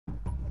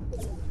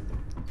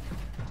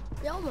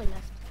Yeah, Omar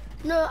left.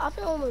 No, I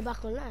think Omar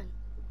back online.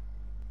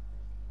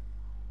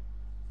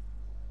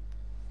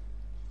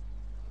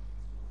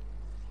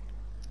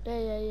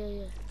 Yeah.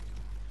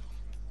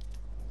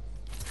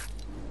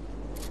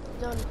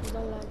 He's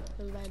online.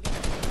 Invited.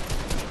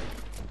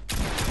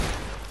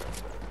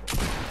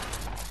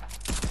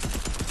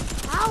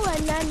 How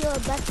and then you're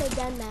better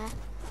than that?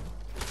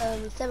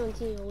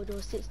 17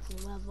 or 16,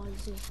 whatever you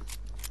see.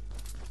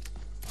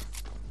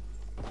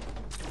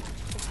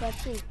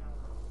 13.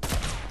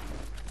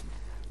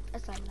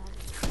 That's a lie.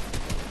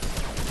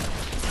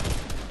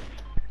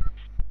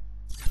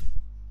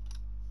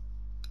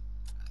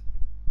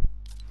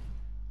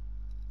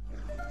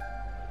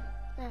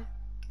 Yeah.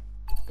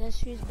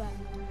 Guess who's back?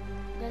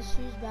 Guess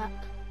who's back?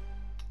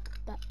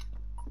 Back.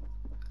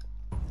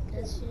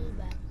 Guess who's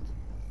back?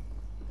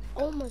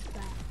 Almost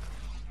back.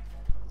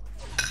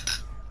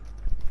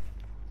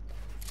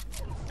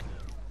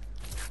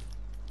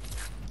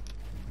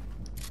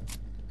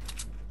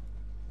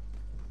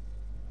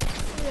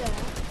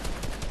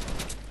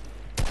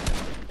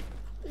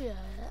 Yeah.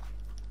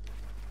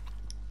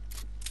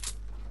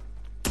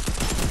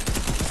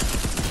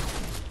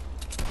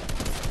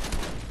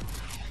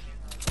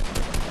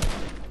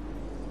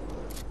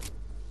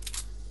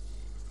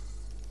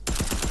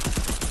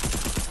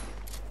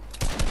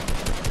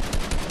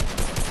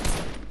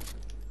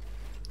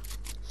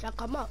 Shall I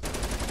come up?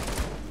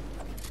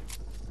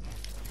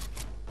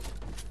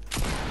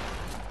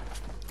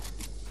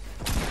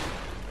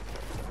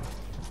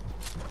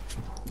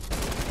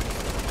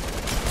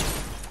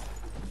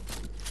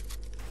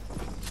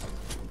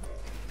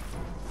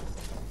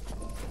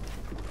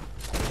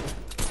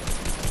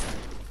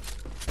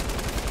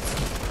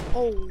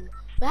 Oh,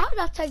 but how did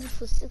I tag you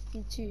for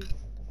 62?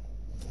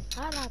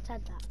 How did I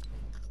tag that?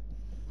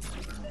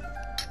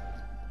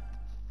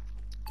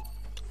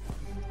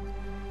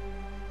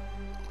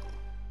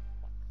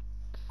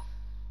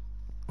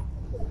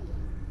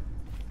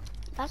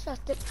 That's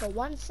just stick to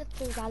one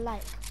settings I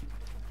like.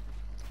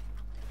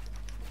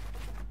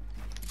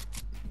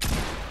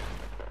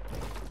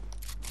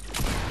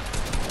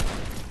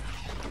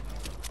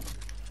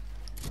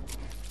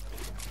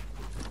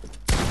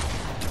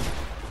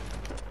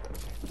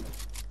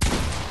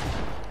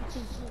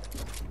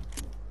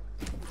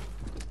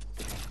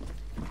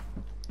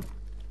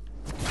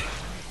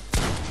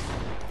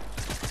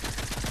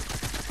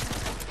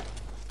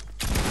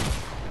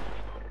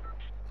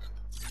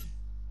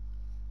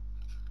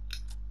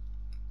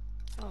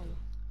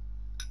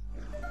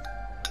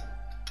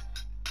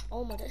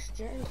 Oh my, that's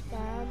James,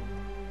 fam.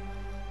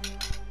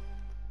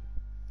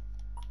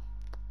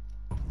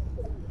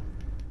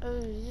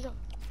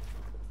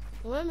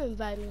 Remember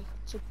invite me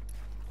to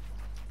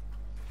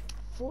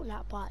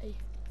Fortnite party.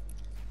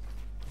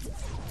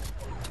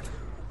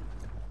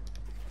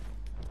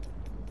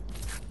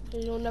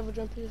 And you'll never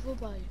jump in the full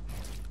party.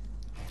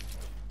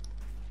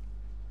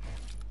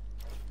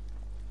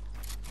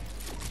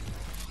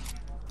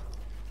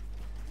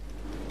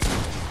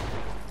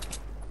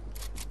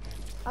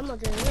 I'm not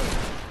doing it.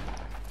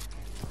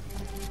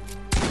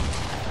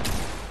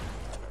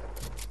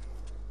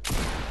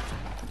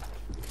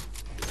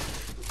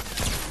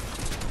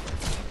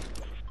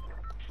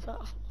 So,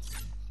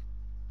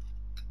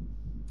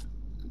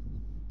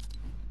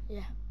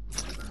 yeah.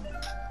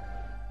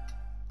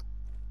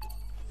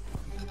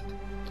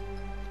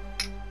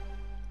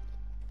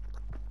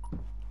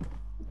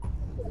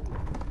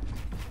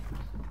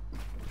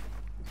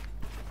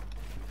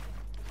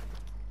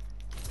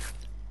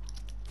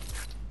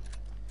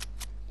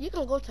 You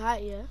can go to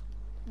height, yeah,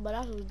 but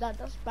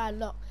that's bad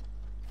luck.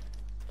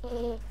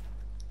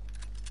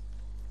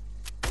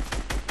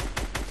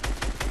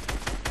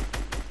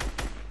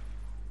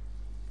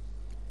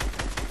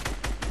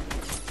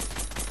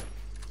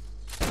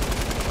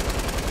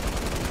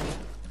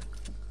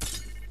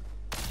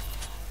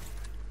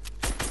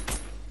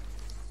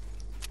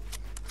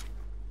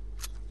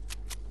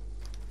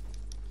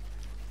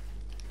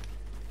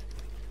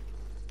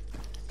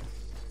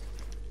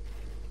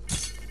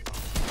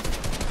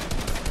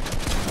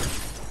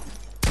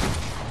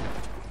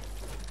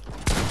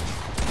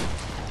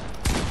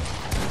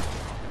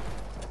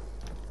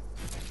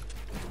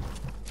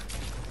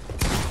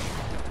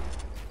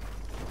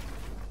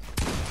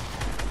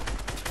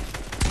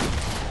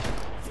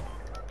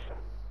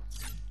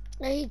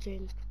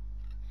 Adrian,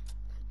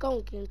 go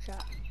on game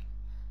chat.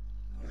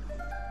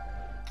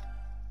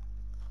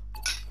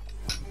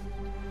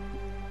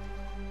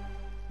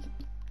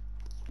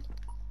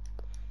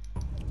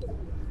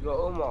 Yo,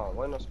 Omar,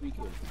 why not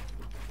speaking?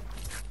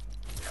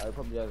 I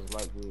probably has his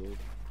mic muted.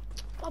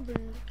 Probably.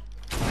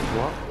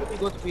 What? Let me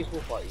go to peaceful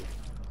party.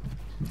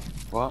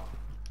 What?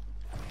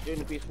 During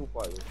the peaceful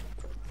party.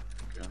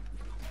 Okay.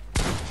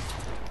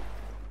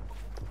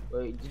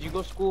 Wait, did you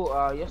go to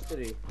school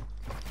yesterday?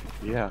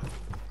 Yeah.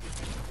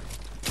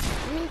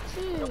 Me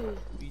too.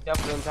 You there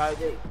for the entire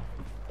day?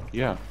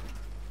 Yeah.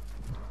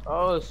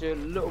 Oh, so your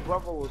little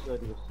brother was there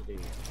yesterday.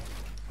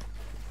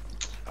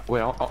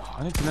 Wait,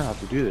 I need to know how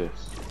to do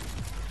this.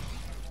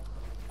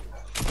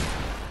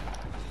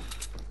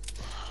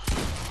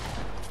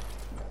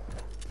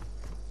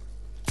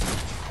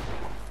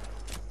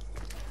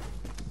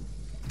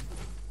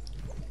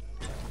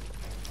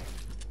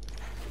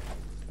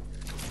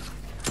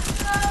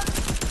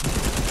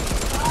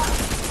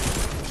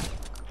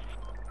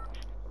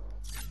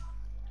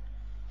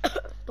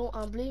 Don't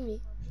outblue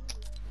me.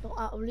 Don't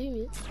outblue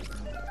me.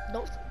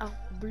 Don't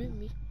outblue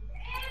me.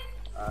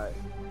 Alright.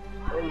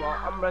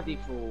 I'm ready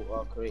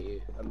for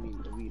creative. I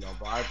mean arena,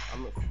 but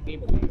I'm not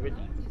gameplay ready.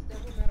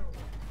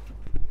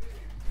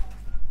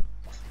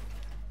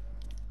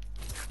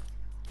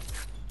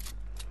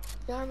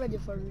 Yeah, I'm ready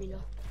for arena.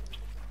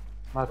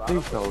 My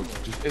details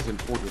just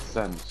isn't all the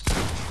sense.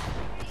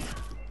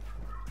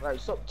 Like,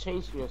 stop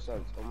changing your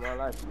sense on my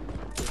life.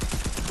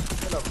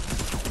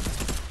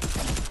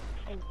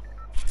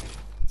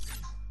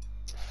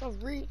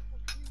 Sorry.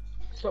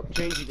 Stop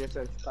changing your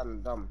sense. It's kind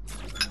of dumb.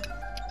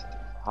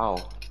 How?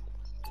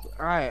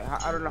 Alright,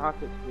 I don't know how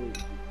to explain.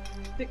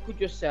 Stick with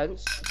your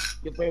sense.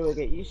 Your brain will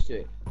get used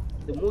to it.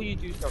 The more you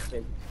do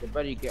something, the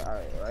better you get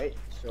at it, right?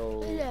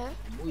 So Yeah.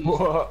 the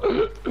more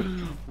you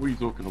What are you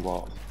talking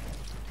about?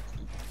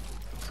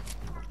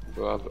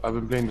 Bro, I've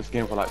been playing this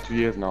game for like 2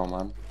 years now,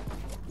 man.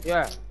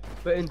 yeah,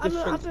 but in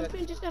different I've been sense.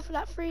 playing this game for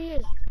like 3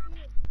 years.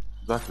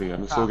 Exactly,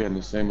 and we're still getting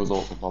the same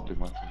results in public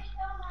matches.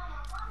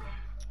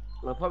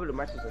 Well, probably the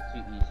matches are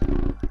too easy.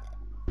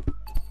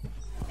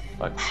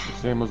 Like the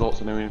same results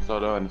in the main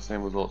solo and the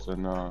same results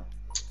in trios.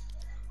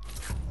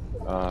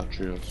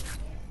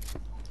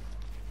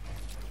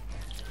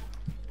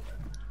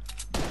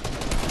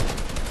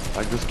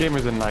 Like this game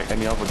isn't like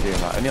any other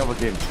game. Like any other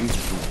game, it's easy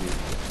to do.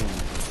 This game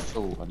is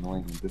so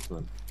annoying and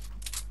different.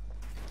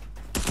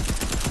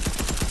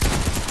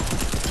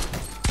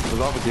 Because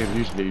other games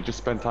usually you just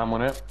spend time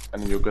on it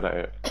and then you're good at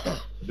it.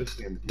 This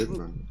game is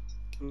different.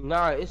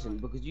 No, it isn't,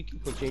 because you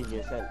keep on changing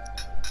your sense.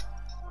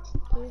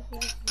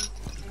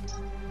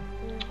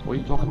 What are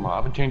you talking about? I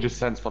haven't changed the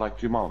sense for like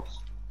 2 months.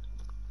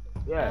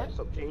 Yeah,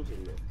 stop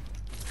changing it.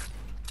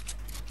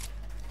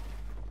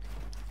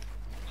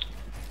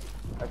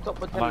 I stop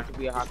pretending Like, to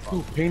be a it's hacker.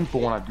 too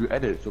painful when I do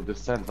edits of this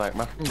sense. Like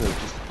my fingers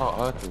just start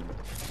hurting.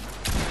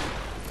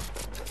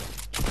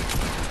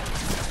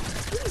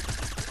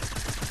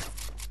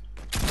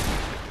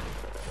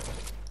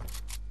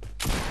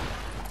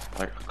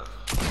 Like,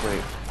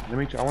 wait, let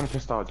me. I want to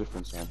test out a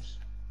different sense.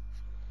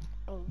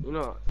 You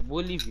know,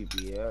 we'll leave you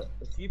be, yeah?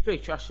 If you play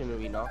trash in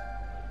arena,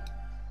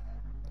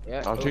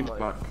 yeah, I'll change my-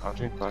 back. I'll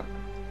change back.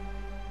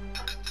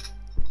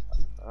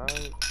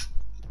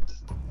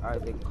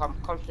 Alright, then come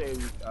straight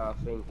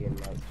thing in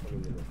like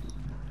 20 minutes.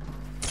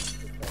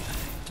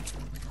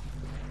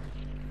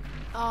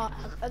 I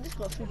just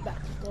got feedback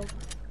to go.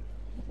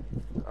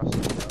 I'll see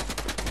you now.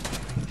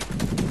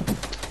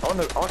 I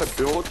wanna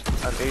build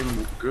and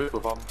aim good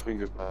without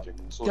fingers magic.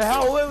 So The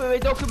hell?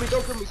 Wait, don't kill me,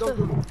 don't kill me, don't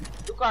kill me.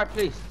 Look out,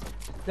 please.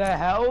 The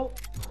hell?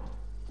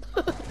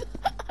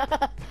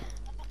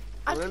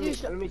 I let me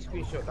screenshot.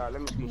 screenshot that,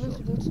 let me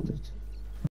screenshot.